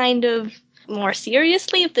it kind of more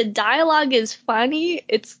seriously, if the dialogue is funny,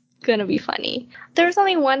 it's gonna be funny. There's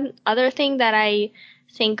only one other thing that I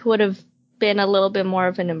think would have been a little bit more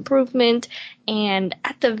of an improvement, and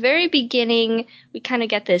at the very beginning we kind of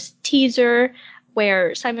get this teaser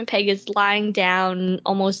where Simon Pegg is lying down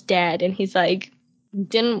almost dead, and he's like,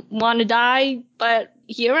 didn't want to die, but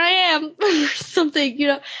here I am, or something, you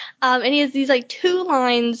know. And he has these like 2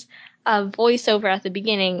 lines of voiceover at the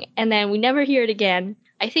beginning, and then we never hear it again.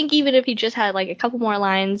 I think even if he just had like a couple more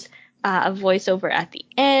lines of voiceover at the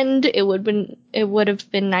end, it would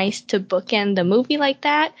have been nice to bookend the movie like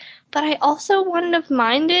that. But I also wouldn't have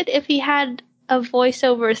minded if he had a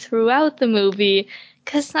voiceover throughout the movie,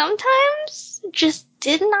 because sometimes just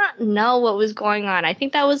did not know what was going on. I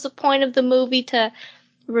think that was the point of the movie, to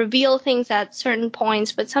reveal things at certain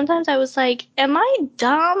points, but sometimes I was like, am I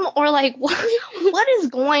dumb, or like what is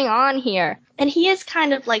going on here? And he is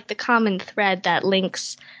kind of like the common thread that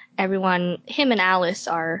links everyone. Him and Alice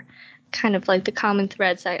are kind of like the common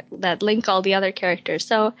threads that link all the other characters.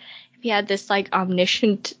 So if he had this like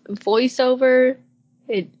omniscient voiceover,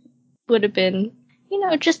 it would have been,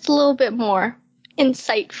 just a little bit more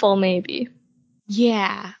insightful maybe.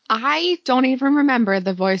 Yeah, I don't even remember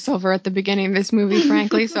the voiceover at the beginning of this movie,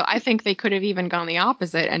 frankly, so I think they could have even gone the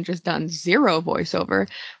opposite and just done 0 voiceover.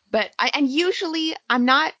 But and usually I'm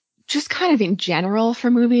not, just kind of in general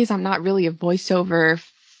for movies, I'm not really a voiceover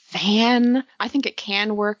fan. I think it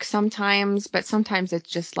can work sometimes, but sometimes it's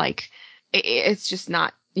just like, it's just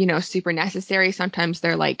not, super necessary. Sometimes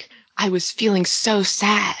they're like, I was feeling so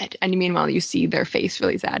sad. And meanwhile, you see their face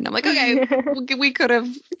really sad. And I'm like, okay, we could have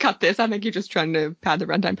cut this. I think you're just trying to pad the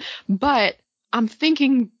runtime. But I'm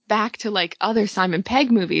thinking back to like other Simon Pegg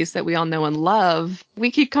movies that we all know and love.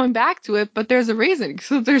 We keep coming back to it, but there's a reason,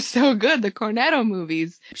 because they're so good. The Cornetto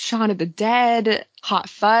movies, Shaun of the Dead, Hot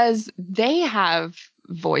Fuzz, they have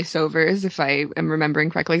voiceovers, if I am remembering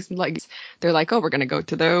correctly. Like, they're like, oh, we're gonna go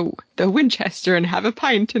to the Winchester and have a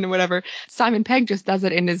pint and whatever. Simon Pegg just does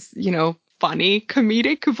it in his, funny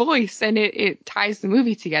comedic voice, and it ties the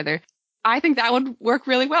movie together. I think that would work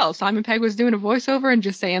really well. Simon Pegg was doing a voiceover and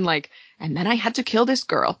just saying like, and then I had to kill this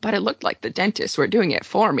girl, but it looked like the dentists were doing it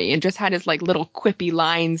for me, and just had his like little quippy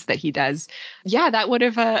lines that he does. Yeah, that would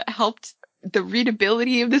have helped the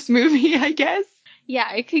readability of this movie, I guess.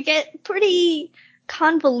 Yeah, it could get pretty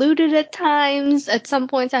convoluted at times. At some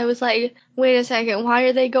points I was like, wait a second, why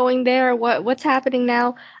are they going there? What's happening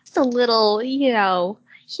now? Just a little,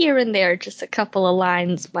 here and there, just a couple of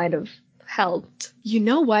lines might have helped. You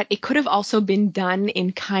know what? It could have also been done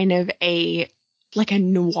in kind of a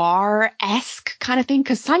noir-esque kind of thing,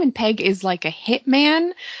 because Simon Pegg is like a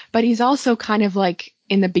hitman, but he's also kind of like,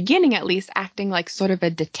 in the beginning at least, acting like sort of a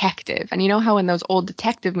detective. And you know how in those old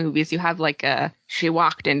detective movies you have like she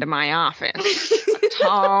walked into my office, a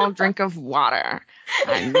tall drink of water.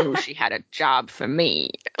 I knew she had a job for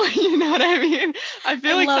me. You know what I mean? I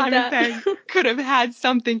feel like Simon Pegg could have had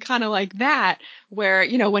something kind of like that, where,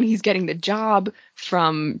 when he's getting the job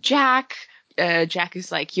from Jack, Jack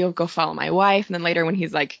is like, you'll go follow my wife. And then later when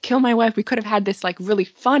he's like, kill my wife, we could have had this like really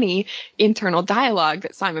funny internal dialogue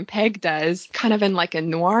that Simon Pegg does, kind of in like a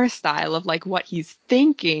noir style of like what he's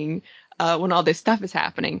thinking when all this stuff is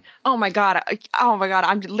happening. Oh my God.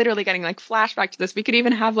 I'm literally getting like flashback to this. We could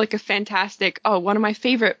even have like a fantastic, one of my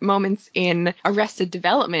favorite moments in Arrested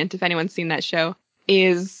Development, if anyone's seen that show,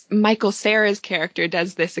 is Michael Cera's character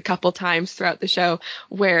does this a couple times throughout the show,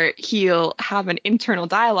 where he'll have an internal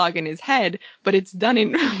dialogue in his head, but it's done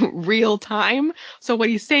in real time. So what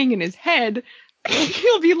he's saying in his head,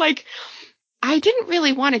 he'll be like, I didn't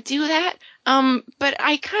really want to do that, but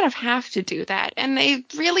I kind of have to do that. And they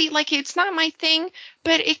really, like, it's not my thing,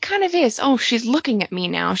 but it kind of is. Oh, she's looking at me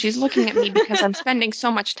now. She's looking at me because I'm spending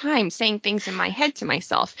so much time saying things in my head to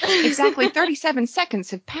myself. Exactly 37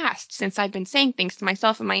 seconds have passed since I've been saying things to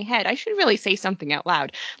myself in my head. I should really say something out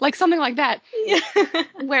loud. Like something like that. Yeah.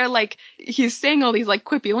 Where, like, he's saying all these, like,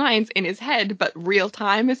 quippy lines in his head, but real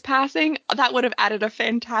time is passing. That would have added a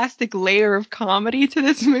fantastic layer of comedy to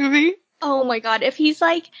this movie. Oh my god, if he's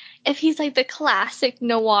like the classic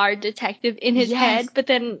noir detective in his Yes. head, but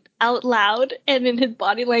then out loud and in his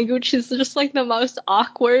body language is just like the most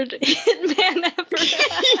awkward hitman ever.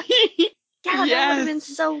 Yeah, that would have been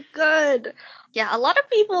so good. Yeah, a lot of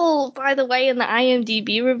people, by the way, in the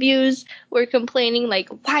IMDb reviews were complaining, like,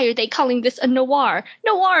 why are they calling this a noir?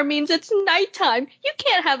 Noir means it's nighttime. You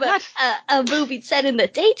can't have a movie set in the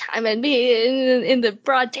daytime and be in the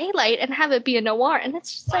broad daylight and have it be a noir. And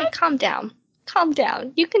it's just like, calm down. Calm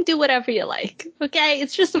down. You can do whatever you like, okay?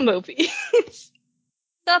 It's just a movie. It's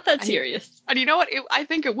not that serious. And you know what? I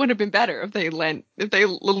think it would have been better if they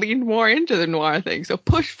leaned more into the noir thing. So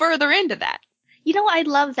push further into that. You know, I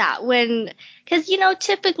love that because,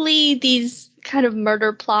 typically these kind of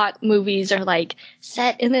murder plot movies are like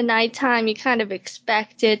set in the nighttime. You kind of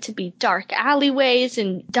expect it to be dark alleyways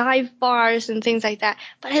and dive bars and things like that.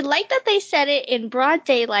 But I like that they set it in broad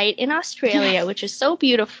daylight in Australia, which is so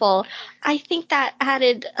beautiful. I think that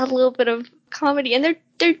added a little bit of comedy, and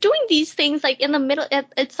they're doing these things like in the middle.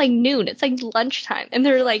 It's like noon. It's like lunchtime, and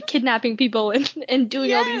they're like kidnapping people and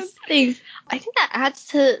doing all these things. I think that adds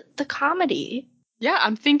to the comedy. Yeah,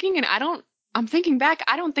 I'm thinking back.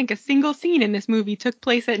 I don't think a single scene in this movie took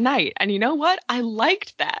place at night. And you know what? I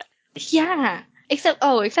liked that. Yeah. Except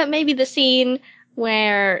maybe the scene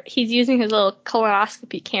where he's using his little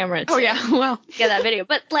colonoscopy camera to get that video.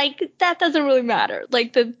 But, like, that doesn't really matter.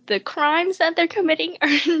 Like, the crimes that they're committing are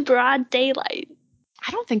in broad daylight.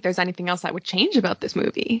 I don't think there's anything else I would change about this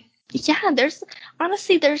movie. Yeah, there's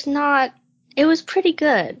not. It was pretty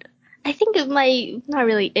good. I think not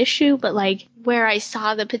really issue, but like where I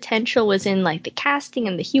saw the potential was in like the casting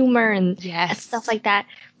and the humor and stuff like that.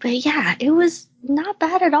 But yeah, it was not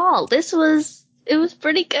bad at all. It was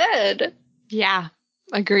pretty good. Yeah,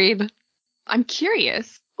 agreed. I'm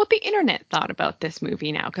curious what the internet thought about this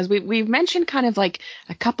movie now, because we've mentioned kind of like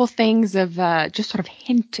a couple things of just sort of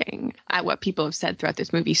hinting at what people have said throughout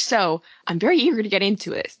this movie. So I'm very eager to get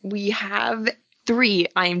into it. We have 3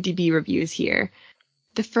 IMDb reviews here.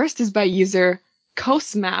 The first is by user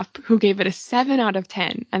Cosmap, who gave it a 7 out of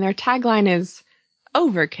 10, and their tagline is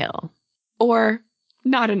overkill or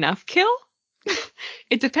not enough kill.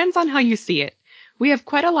 It depends on how you see it. We have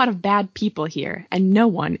quite a lot of bad people here, and no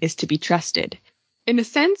one is to be trusted. In a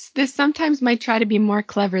sense, this sometimes might try to be more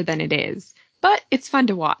clever than it is, but it's fun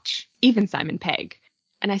to watch, even Simon Pegg.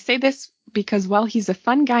 And I say this because while he's a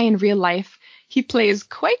fun guy in real life, he plays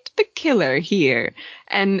quite the killer here,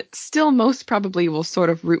 and still most probably will sort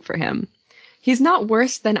of root for him. He's not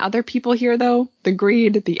worse than other people here, though. The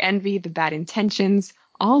greed, the envy, the bad intentions,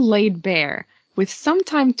 all laid bare, with some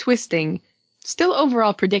time twisting, still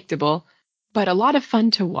overall predictable, but a lot of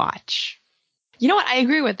fun to watch. You know what? I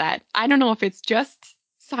agree with that. I don't know if it's just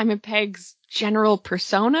Simon Pegg's general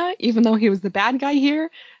persona, even though he was the bad guy here,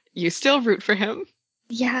 you still root for him.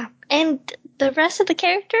 Yeah, and the rest of the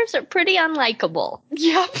characters are pretty unlikable.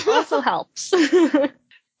 Yep. Also helps. The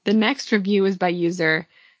next review is by user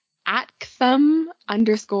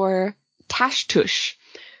 @kthum_tashtush,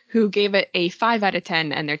 who gave it a 5 out of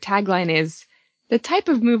 10, and their tagline is, the type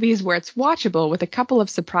of movies where it's watchable with a couple of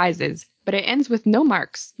surprises, but it ends with no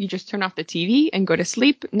marks. You just turn off the TV and go to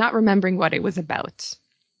sleep, not remembering what it was about.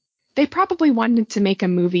 They probably wanted to make a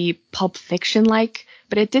movie Pulp Fiction-like,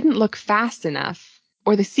 but it didn't look fast enough,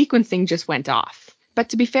 or the sequencing just went off. But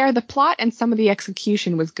to be fair, the plot and some of the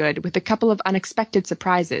execution was good, with a couple of unexpected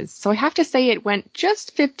surprises, so I have to say it went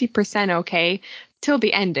just 50% okay, till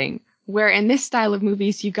the ending, where in this style of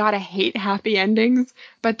movies you gotta hate happy endings,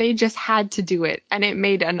 but they just had to do it, and it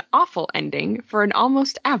made an awful ending for an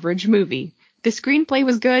almost average movie. The screenplay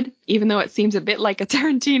was good, even though it seems a bit like a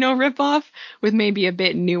Tarantino ripoff, with maybe a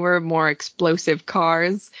bit newer, more explosive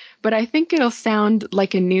cars. But I think it'll sound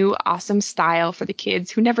like a new, awesome style for the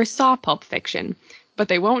kids who never saw Pulp Fiction. But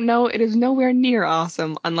they won't know it is nowhere near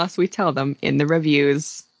awesome unless we tell them in the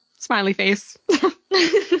reviews. Smiley face.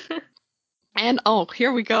 And, oh,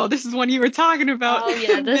 here we go. This is one you were talking about. Oh,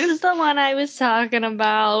 yeah, this is the one I was talking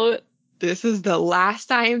about. This is the last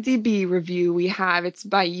IMDb review we have. It's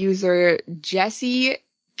by user Jesse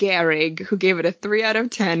Gehrig, who gave it a 3 out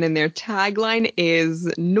of 10, and their tagline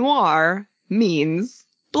is, noir means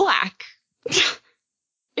black.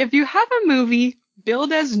 If you have a movie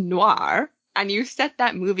billed as noir and you set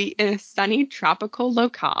that movie in a sunny tropical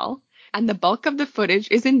locale and the bulk of the footage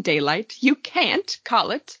is in daylight, you can't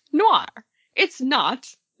call it noir. It's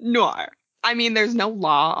not noir. I mean, there's no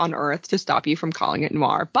law on earth to stop you from calling it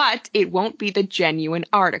noir, but it won't be the genuine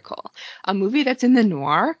article. A movie that's in the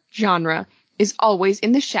noir genre is always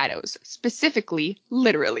in the shadows, specifically,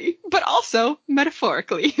 literally, but also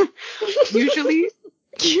metaphorically. Usually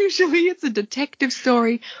it's a detective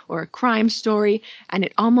story or a crime story, and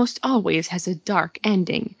it almost always has a dark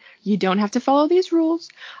ending. You don't have to follow these rules,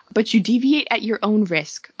 but you deviate at your own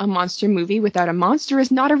risk. A monster movie without a monster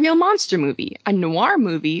is not a real monster movie. A noir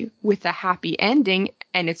movie with a happy ending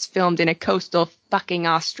and it's filmed in a coastal fucking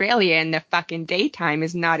Australia in the fucking daytime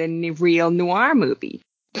is not a real noir movie.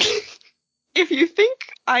 If you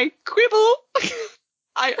think I quibble,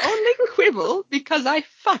 I only quibble because I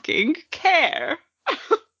fucking care.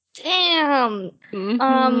 Damn.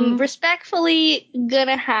 Respectfully,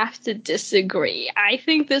 gonna have to disagree. I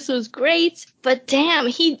think this was great, but damn,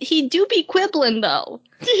 he do be quibbling though.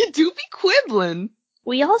 He do be quibbling.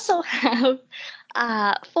 We also have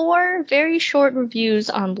 4 very short reviews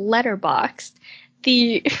on Letterboxd.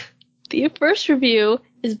 The first review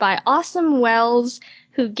is by Awesome Wells,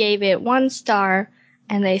 who gave it 1 star,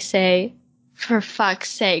 and they say, "For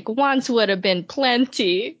fuck's sake, once would have been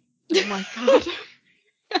plenty." Oh my god.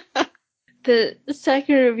 The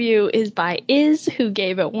second review is by Iz, who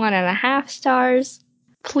gave it 1.5 stars.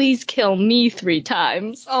 "Please kill me 3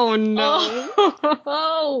 times." Oh no.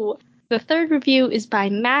 Oh. The third review is by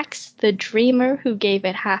Max the Dreamer, who gave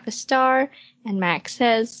it 0.5 star, and Max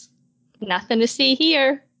says, "Nothing to see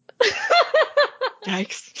here."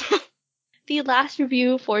 Yikes. The last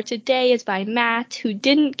review for today is by Matt, who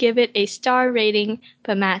didn't give it a star rating,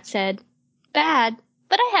 but Matt said, "Bad,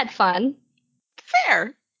 but I had fun."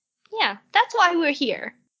 Fair. Yeah, that's why we're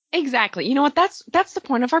here. Exactly. You know what? That's the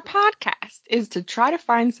point of our podcast, is to try to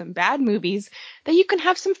find some bad movies that you can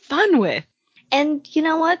have some fun with. And you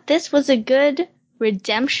know what? This was a good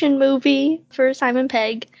redemption movie for Simon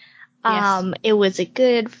Pegg. Yes. It was a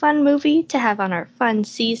good, fun movie to have on our fun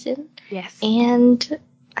season. Yes. And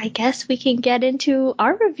I guess we can get into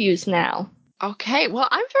our reviews now. Okay. Well,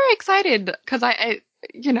 I'm very excited because I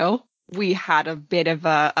we had a bit of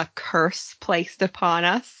a curse placed upon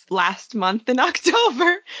us last month in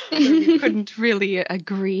October where we couldn't really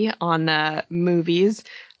agree on movies,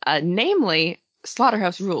 namely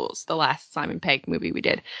Slaughterhouse Rules, the last Simon Pegg movie we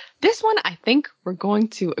did. This one, I think we're going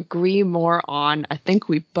to agree more on. I think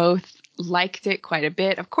we both liked it quite a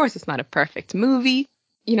bit. Of course, it's not a perfect movie.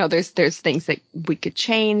 You know, there's things that we could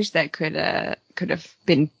change that could have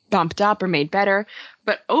been bumped up or made better.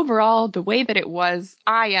 But overall, the way that it was,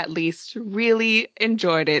 I at least really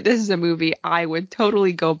enjoyed it. This is a movie I would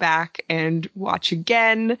totally go back and watch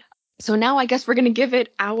again. So now I guess we're going to give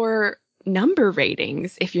it our number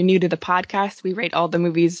ratings. If you're new to the podcast, we rate all the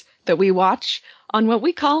movies that we watch on what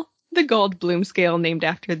we call the Goldblum scale, named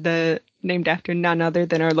after none other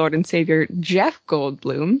than our Lord and Savior Jeff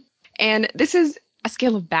Goldblum. And this is a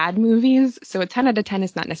scale of bad movies, so a 10 out of 10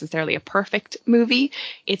 is not necessarily a perfect movie.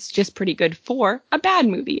 It's just pretty good for a bad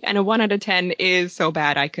movie, and a 1 out of 10 is so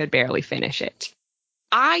bad I could barely finish it.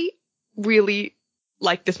 I really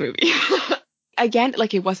like this movie. Again,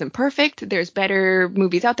 like, it wasn't perfect. There's better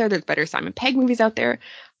movies out there. There's better Simon Pegg movies out there.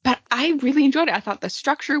 But I really enjoyed it. I thought the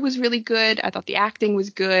structure was really good. I thought the acting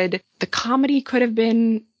was good. The comedy could have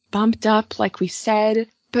been bumped up, like we said.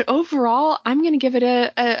 But overall, I'm going to give it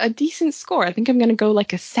a decent score. I think I'm going to go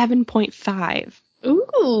like a 7.5.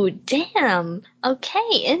 Ooh, damn.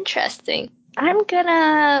 Okay, interesting. I'm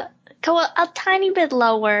gonna go a tiny bit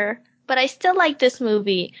lower, but I still like this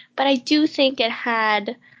movie. But I do think it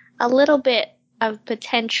had a little bit of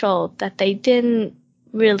potential that they didn't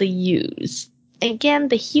really use. Again,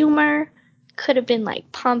 the humor could have been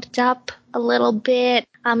like pumped up a little bit.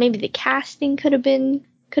 Maybe the casting could have been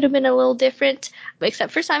a little different,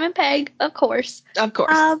 except for Simon Pegg, of course. Of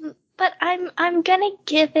course. But I'm gonna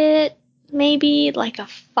give it maybe like a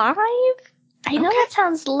 5. I know that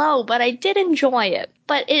sounds low, but I did enjoy it.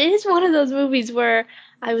 But it is one of those movies where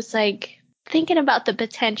I was like thinking about the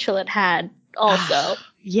potential it had also.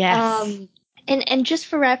 Yes. And just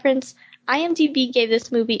for reference, IMDb gave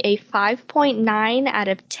this movie a 5.9 out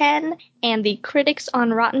of 10, and the critics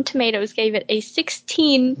on Rotten Tomatoes gave it a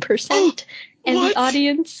 16%. And what? The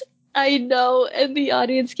audience, I know, and the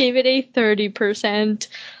audience gave it a 30%.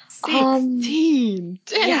 16.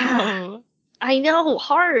 Damn. Yeah, I know,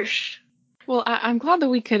 harsh. Well, I'm glad that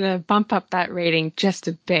we could bump up that rating just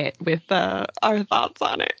a bit with our thoughts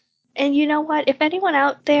on it. And you know what? If anyone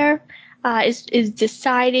out there is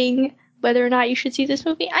deciding whether or not you should see this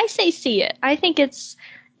movie, I say see it. I think it's,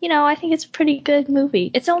 I think it's a pretty good movie.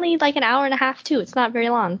 It's only like an hour and a half too. It's not very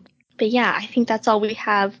long. But yeah, I think that's all we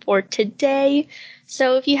have for today.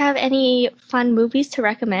 So if you have any fun movies to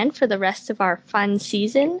recommend for the rest of our fun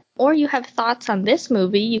season, or you have thoughts on this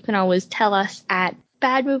movie, you can always tell us at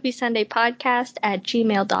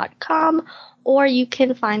badmoviesundaypodcast@gmail.com, or you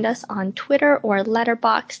can find us on Twitter or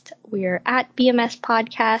Letterboxd. We're at BMS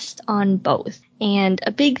Podcast on both. And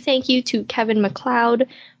a big thank you to Kevin MacLeod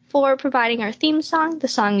for providing our theme song. The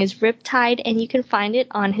song is Riptide, and you can find it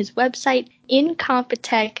on his website,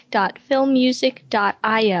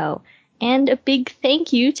 incompetech.filmmusic.io. And a big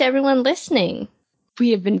thank you to everyone listening. We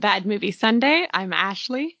have been Bad Movie Sunday. I'm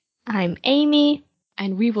Ashley. I'm Amy.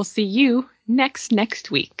 And we will see you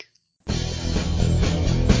next week.